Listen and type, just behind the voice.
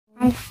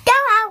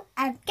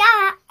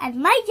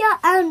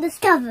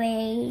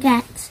discovery.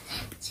 Get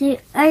to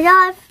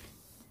arrive,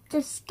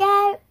 to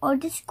scare or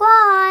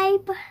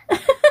describe.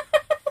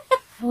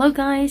 Hello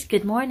guys,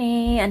 good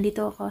morning.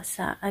 Andito ako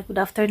sa good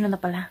afternoon na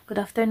pala.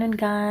 Good afternoon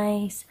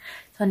guys.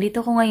 So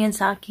andito ko ngayon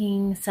sa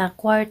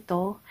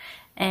kwarto,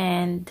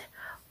 and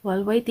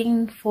while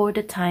waiting for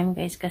the time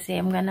guys,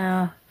 kasi I'm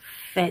gonna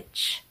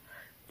fetch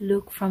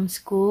Luke from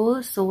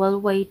school. So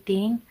while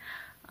waiting,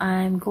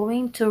 I'm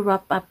going to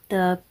wrap up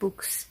the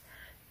books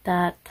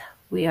that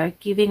we are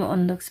giving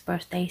on Luke's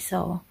birthday.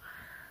 So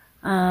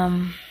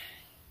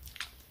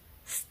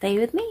stay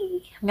with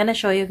me. I'm gonna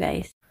show you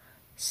guys.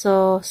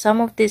 So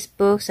some of these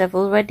books I've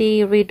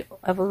already read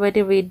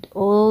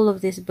all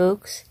of these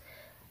books,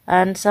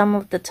 and some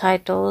of the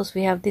titles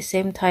we have the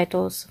same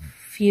titles,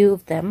 few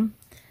of them,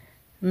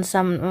 and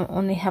some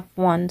only have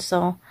one.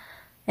 So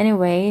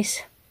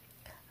anyways,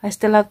 I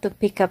still have to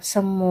pick up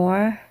some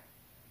more,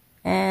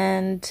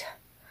 and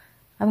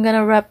I'm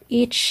gonna wrap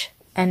each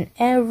and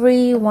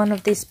every one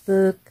of this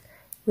book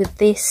with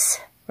this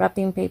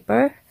wrapping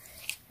paper,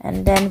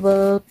 and then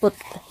we'll put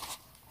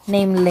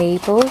name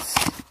labels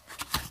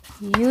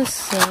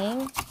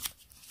using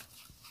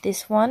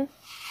this one.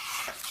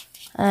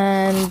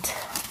 And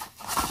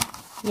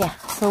yeah,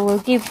 so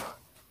we'll give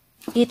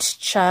each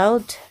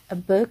child a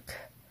book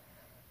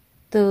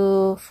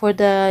for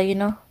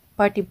the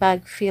party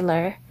bag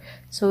filler.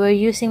 So we're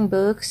using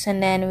books,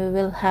 and then we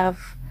will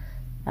have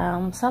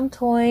some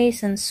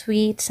toys and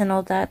sweets and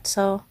all that.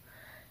 So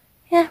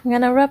yeah, I'm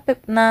gonna wrap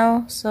it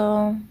now,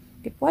 so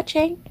keep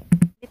watching.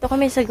 Dito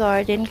kami sa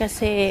garden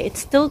kasi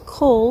it's still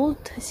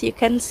cold. As you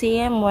can see,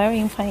 I'm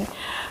wearing my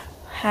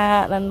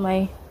hat and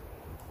my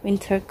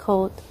winter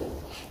coat,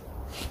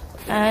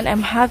 and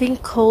I'm having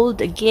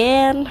cold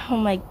again. Oh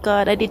my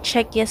god, I did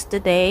check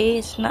yesterday.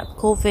 It's not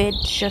COVID,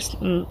 it's just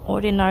an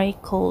ordinary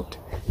cold.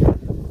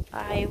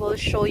 I will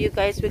show you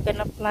guys. We're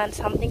gonna plant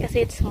something because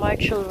it's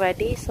March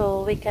already,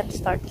 so we can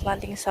start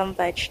planting some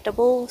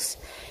vegetables.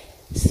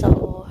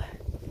 So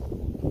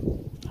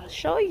I'll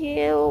show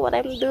you what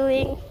I'm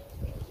doing.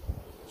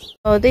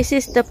 So this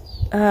is the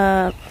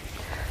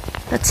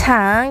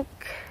tank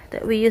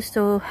that we used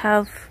to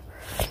have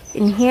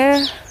in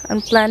here,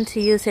 and plan to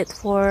use it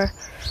for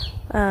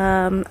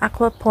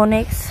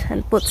aquaponics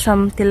and put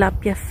some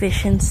tilapia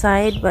fish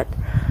inside, but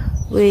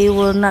we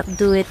will not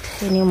do it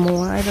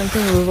anymore. I don't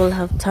think we will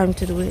have time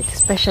to do it,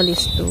 especially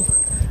Stu.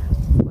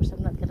 Of course,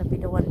 I'm not gonna be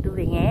the one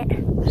doing it.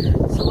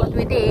 So what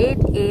we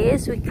did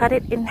is we cut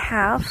it in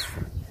half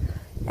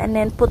and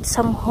then put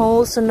some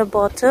holes on the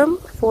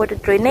bottom for the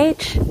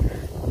drainage.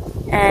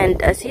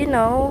 And as you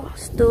know,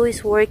 Stu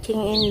is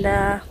working in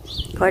the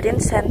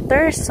garden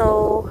center,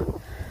 so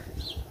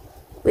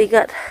we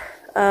got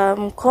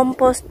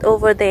compost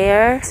over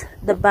there.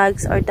 The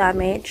bags are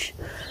damaged.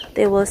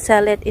 They will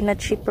sell it in a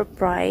cheaper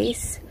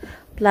price,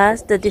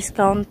 plus the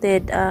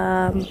discounted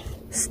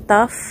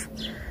stuff.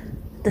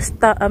 The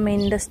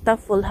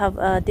stuff will have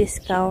a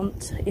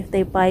discount if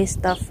they buy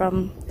stuff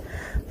from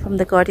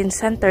the garden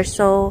center.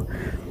 So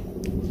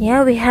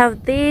yeah, we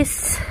have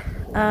this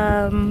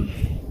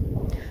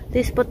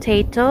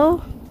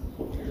potato.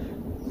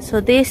 So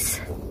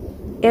this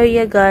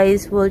area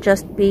guys will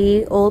just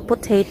be all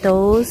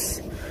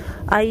potatoes.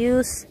 I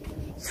use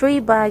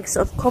 3 bags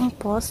of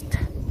compost,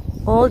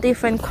 all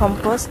different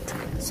compost.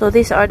 So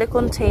these are the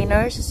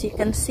containers. As you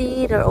can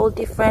see, they're all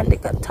different. They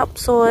got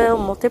topsoil,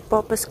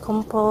 multi-purpose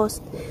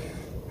compost,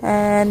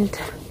 and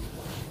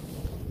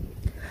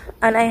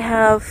I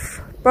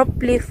have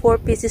probably 4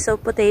 pieces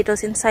of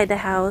potatoes inside the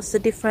house, a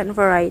different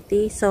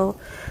variety. So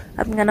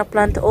I'm gonna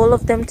plant all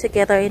of them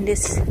together in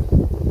this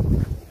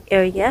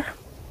area.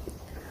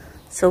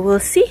 So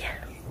we'll see.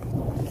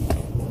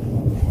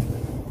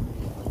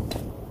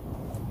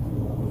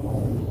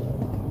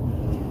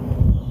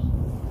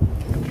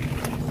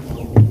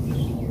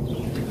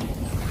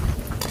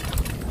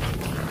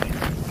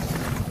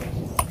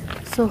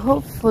 So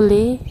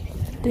hopefully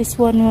this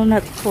one will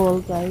not fall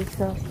guys.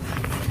 So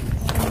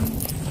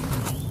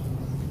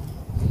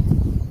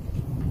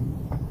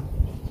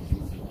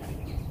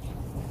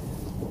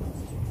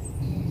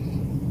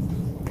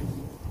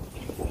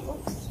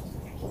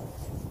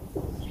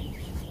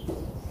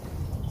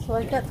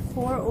I got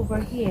 4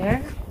 over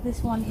here. This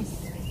one is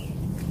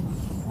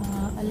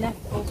a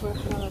leftover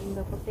from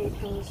the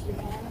potatoes we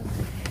have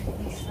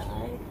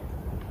inside.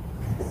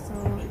 So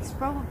it's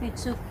probably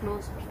too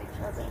close from each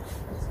other.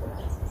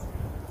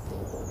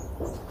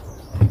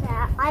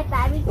 Yeah, I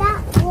buried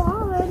that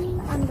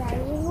one. I'm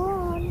burying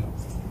one.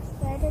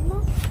 Where the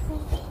next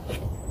one?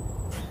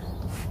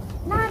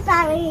 Not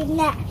burying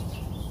next.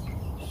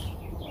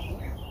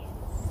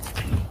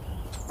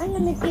 I'm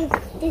gonna give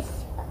this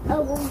a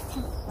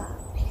water bath.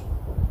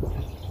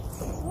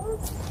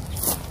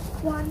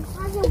 One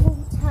has a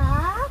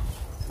water.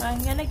 So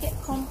I'm gonna get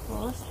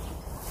compost.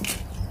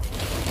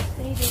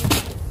 Stay there.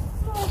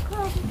 More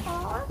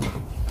compost.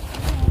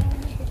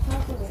 And the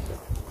top of it.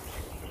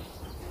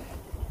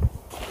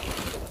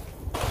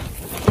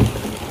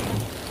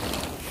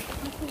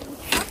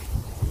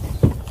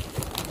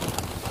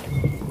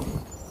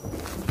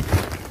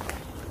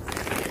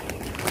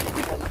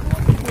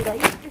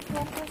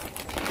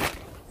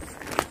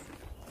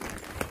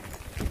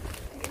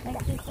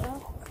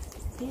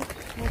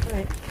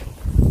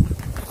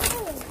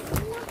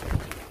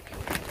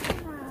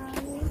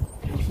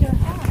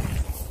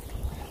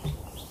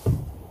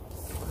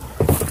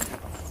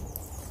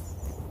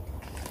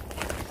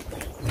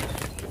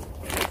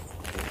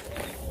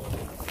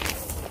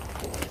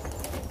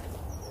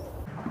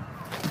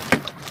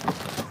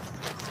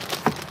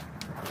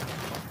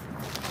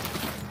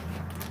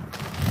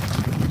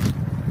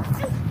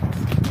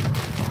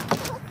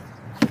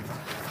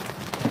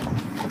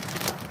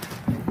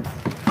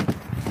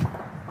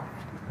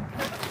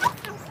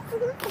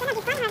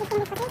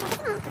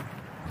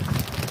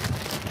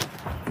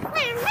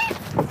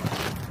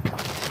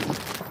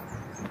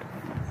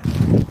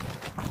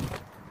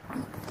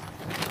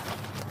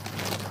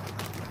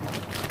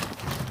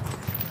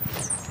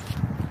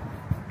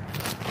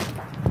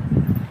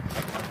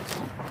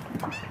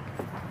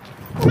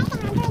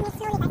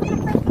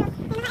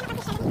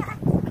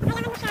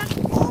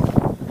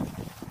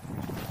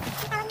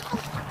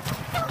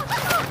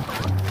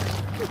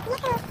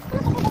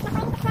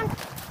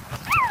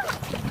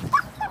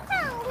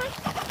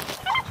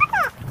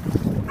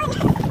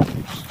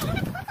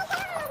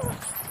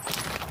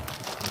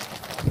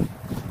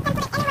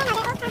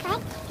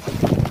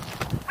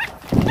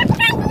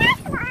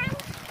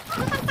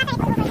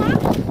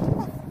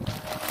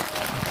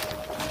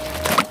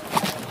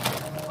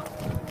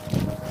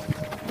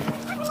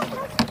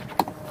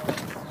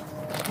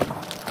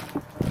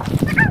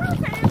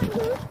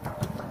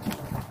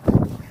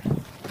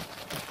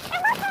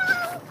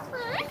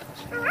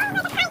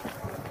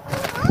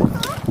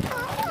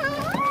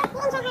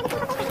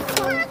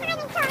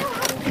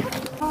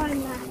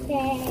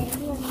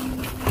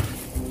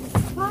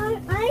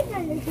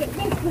 I'm going to get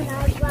this when I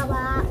grow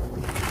up.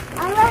 I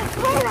won't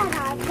play when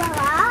I grow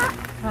up.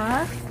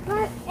 Huh?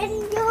 But in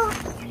your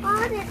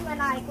garden when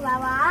I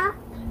grow up.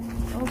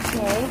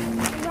 Okay.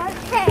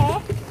 Okay.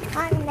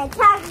 I'm going to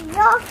turn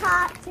your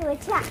car to a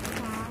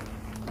tractor.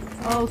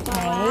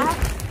 Okay.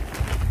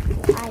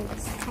 I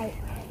just take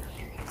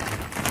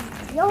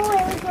your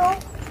wheels off.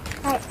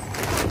 Take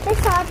this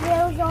side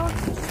wheels off.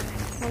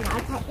 And I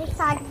take this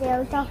side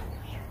wheels off.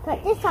 Put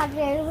this side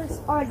wheels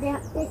on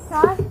this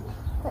side.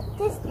 Put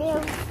this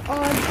wheel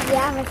on the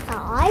other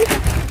side.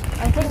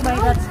 I think by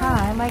that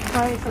time my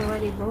car is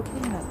already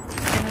broken up. It's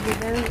gonna be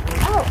very old.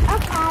 Oh,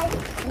 okay.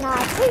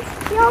 Now take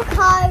your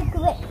car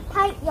grip.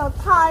 Take your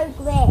car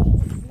grip.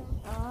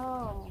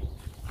 Oh.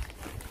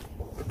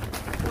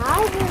 Now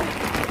I will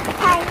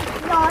take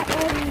your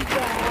engine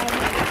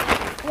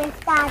with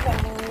Daddy.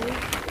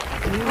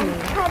 And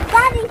put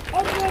Daddy's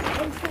engine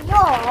into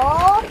your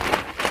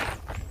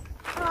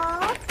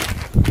car.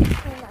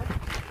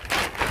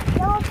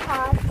 Your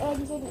car's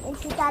engine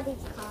into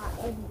Daddy's car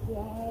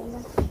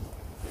engine.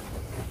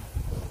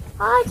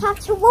 I have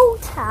to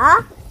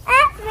water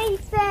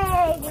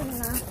everything.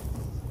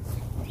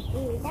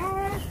 Do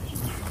that.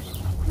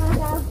 I'll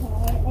go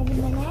here in a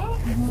minute.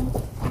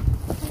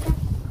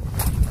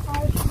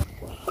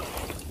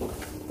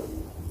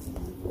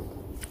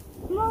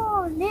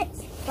 Oh,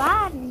 it's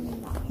fun.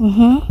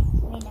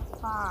 With a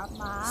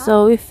farmer.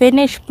 So we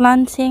finished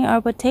planting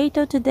our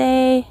potato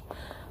today.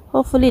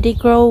 Hopefully they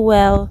grow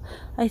well.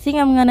 I think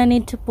I'm gonna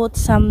need to put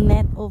some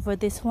net over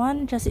this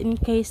one just in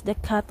case the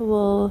cat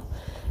will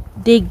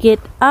dig it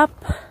up.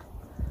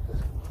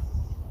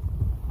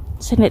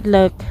 Doesn't it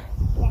look?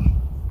 Yeah.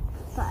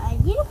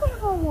 But you don't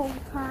have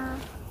water.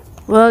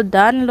 Well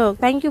done, look.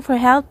 Thank you for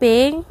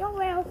helping. You're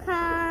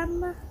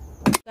welcome.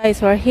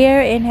 Guys, we're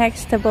here in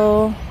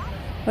Hextable.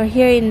 We're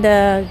here in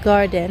the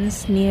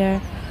gardens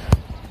near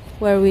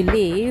where we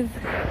live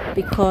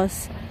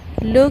because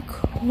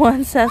Luke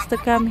wants us to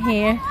come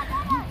here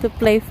to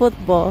play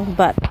football,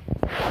 but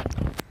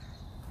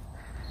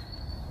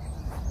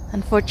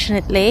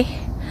unfortunately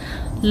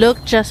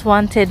Luke just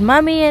wanted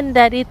mommy and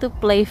daddy to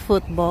play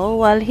football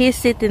while he's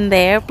sitting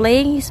there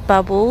playing his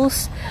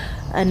bubbles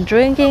and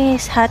drinking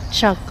his hot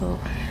chocolate.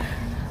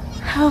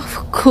 How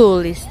cool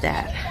is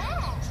that?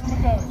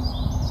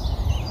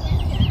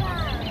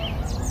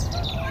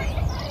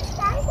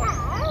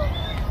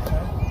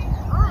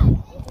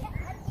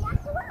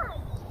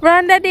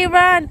 Run, daddy,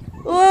 run!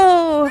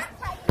 Whoa!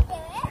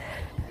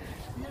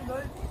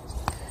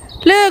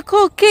 Look,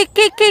 oh, kick,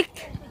 kick,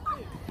 kick!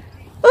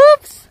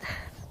 Oops!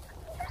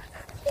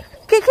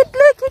 Kick it,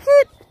 look, kick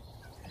it!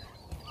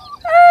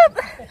 Up!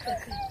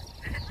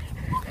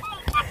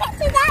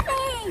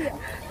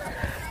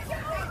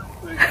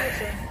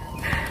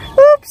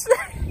 Oops!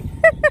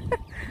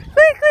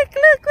 Quick, quick,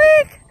 look,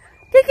 quick!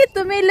 Kick it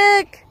to me,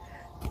 look!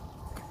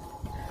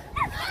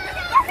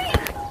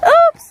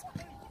 Oops!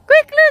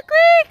 Quick, look,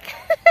 quick!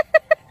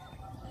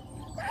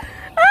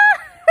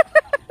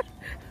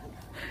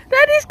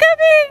 Daddy's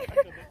coming!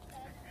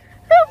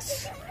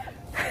 Oops!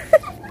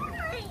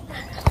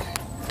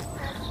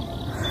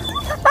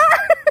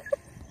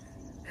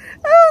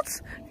 Oops!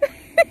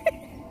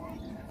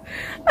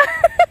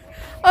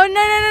 Oh,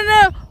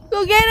 no!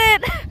 Go get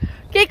it!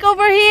 Kick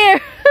over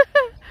here!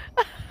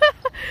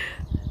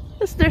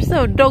 There's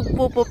some dog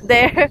poop up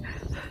there.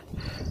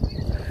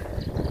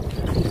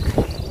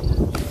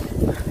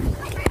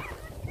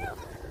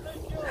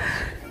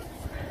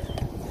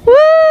 Woo!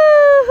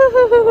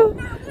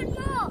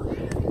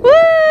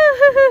 Woo!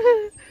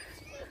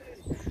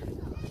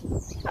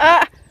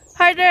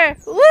 Harder!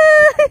 Woo!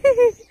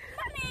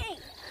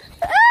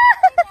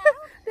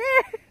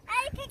 There! I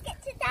kick it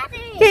to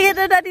Daddy. Kick it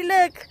to daddy,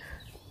 look!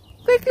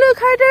 Quick, look,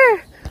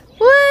 harder!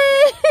 Woo!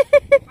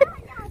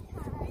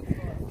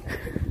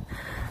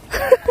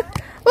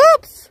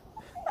 Oops!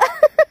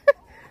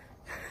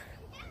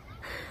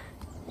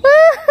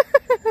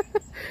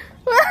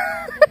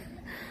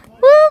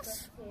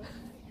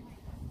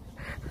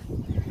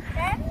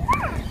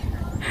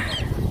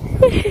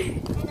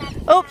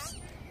 Oops!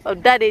 Oh,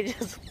 Daddy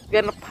just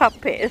gonna pop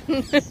it.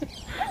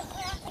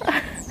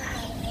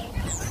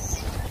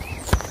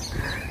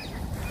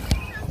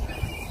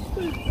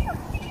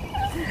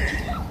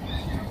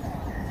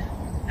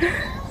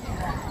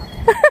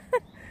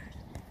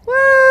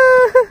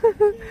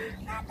 Woo!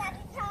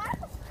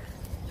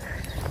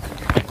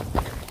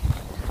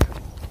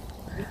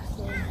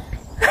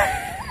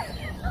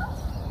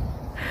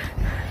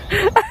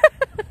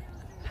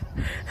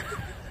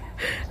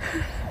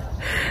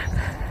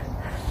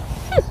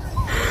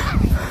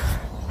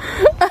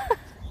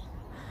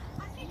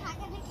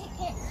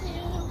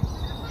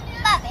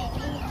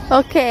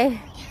 Okay.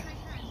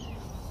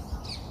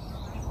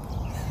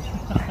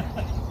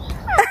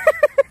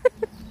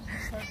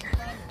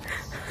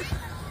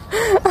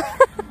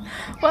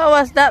 What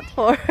was that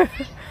for?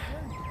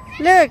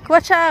 Look,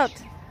 watch out.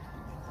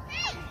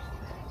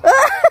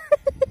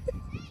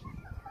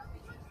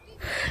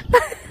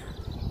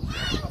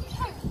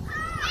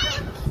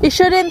 You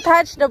shouldn't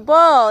touch the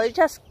ball, you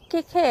just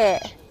kick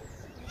it.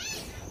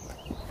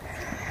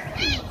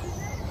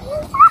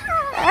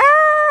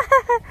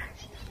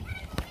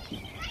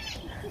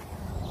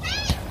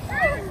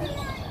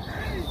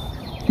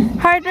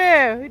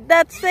 Harder,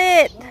 that's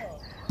it.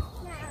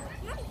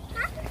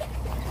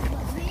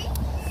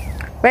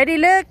 Ready,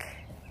 look.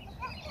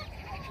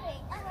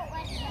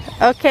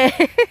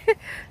 Okay.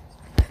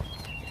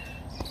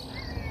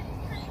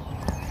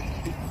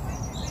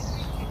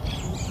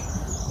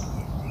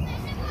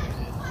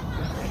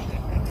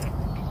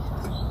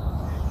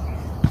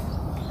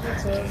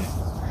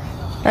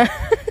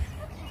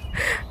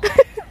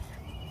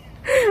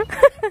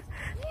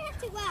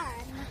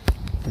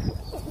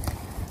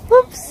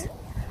 Oops.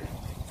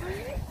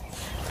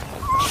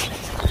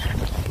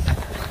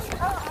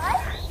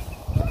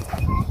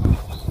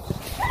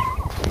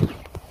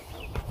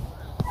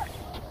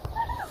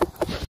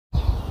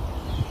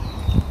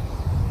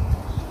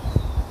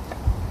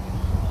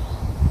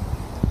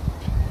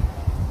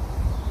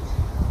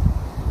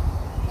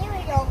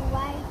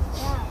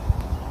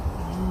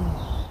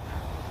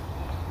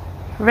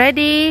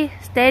 Ready,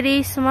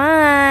 steady,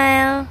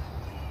 smile.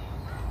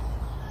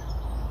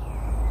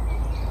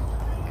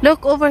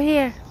 Look over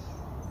here.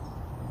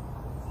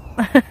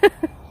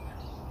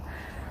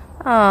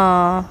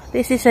 Oh,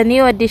 this is a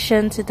new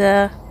addition to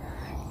the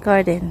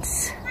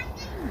gardens.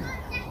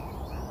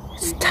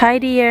 It's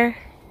tidier.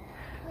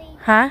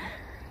 Huh?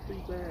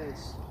 Big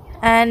bears.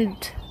 And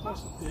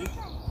That's a pig.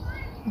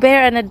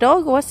 bear and a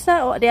dog? What's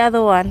that? What, the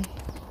other one?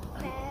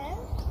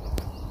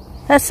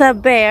 That's a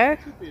bear.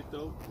 Could be a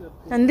dog.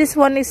 And this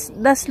one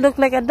does look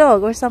like a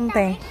dog or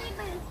something.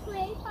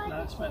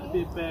 No, it's meant to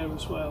be a bear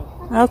as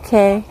well.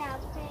 Okay.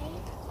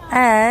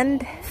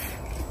 And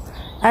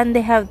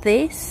they have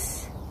this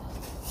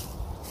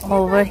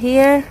over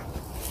here.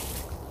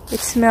 It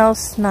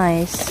smells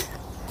nice.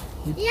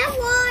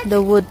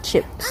 The wood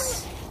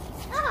chips.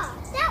 Oh,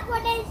 that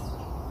one is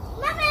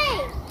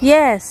Mummy.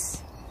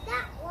 Yes,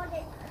 That one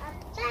is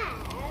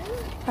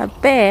a bear. a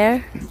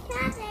bear.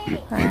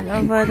 Daddy. And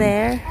over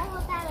there.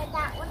 Oh, Daddy,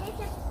 that one is a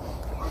bear.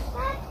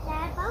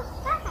 They're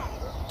both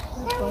bears.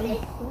 That one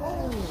is,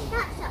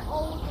 that's an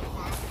older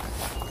bear.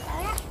 So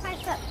that's my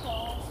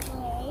football.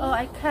 Oh,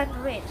 I can't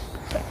reach.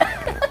 Get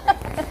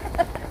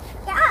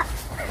up.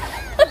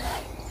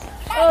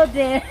 Oh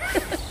dear.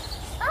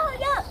 Oh,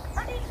 look.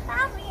 Oh, there's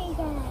family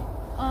there.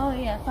 Oh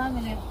yeah,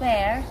 family of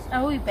bears.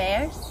 Are we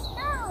bears?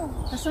 No.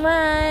 A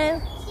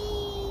smile.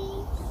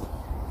 Cheese.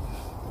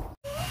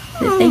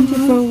 Thank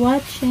you for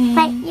watching.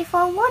 Thank you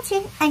for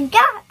watching, and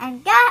go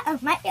and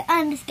make your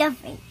own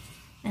discovery.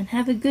 And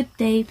have a good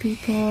day,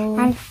 people.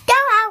 And go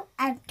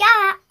out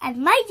and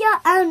make your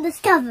own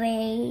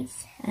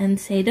discoveries. And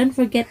say, don't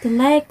forget to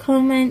like,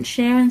 comment,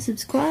 share, and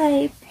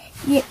subscribe.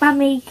 Yeah,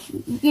 Mummy,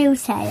 you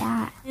say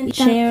that. And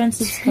share and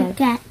subscribe.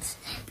 Forget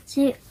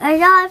to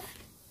like,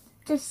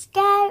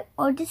 subscribe,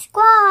 or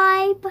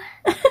subscribe.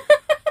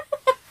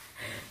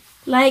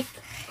 Like,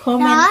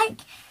 comment, Like,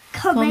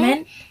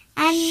 comment,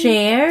 and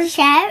share,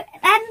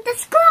 and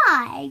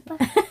subscribe.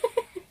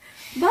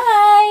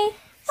 Bye.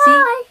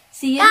 Bye.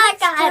 See you Go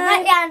next and make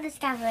time. your own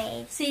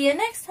discoveries. See you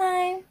next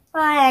time.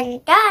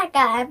 Bye. Go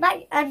and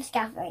make your own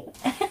discoveries.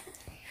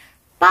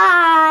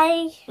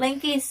 Bye.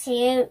 Blankies.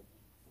 See you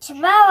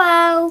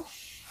tomorrow.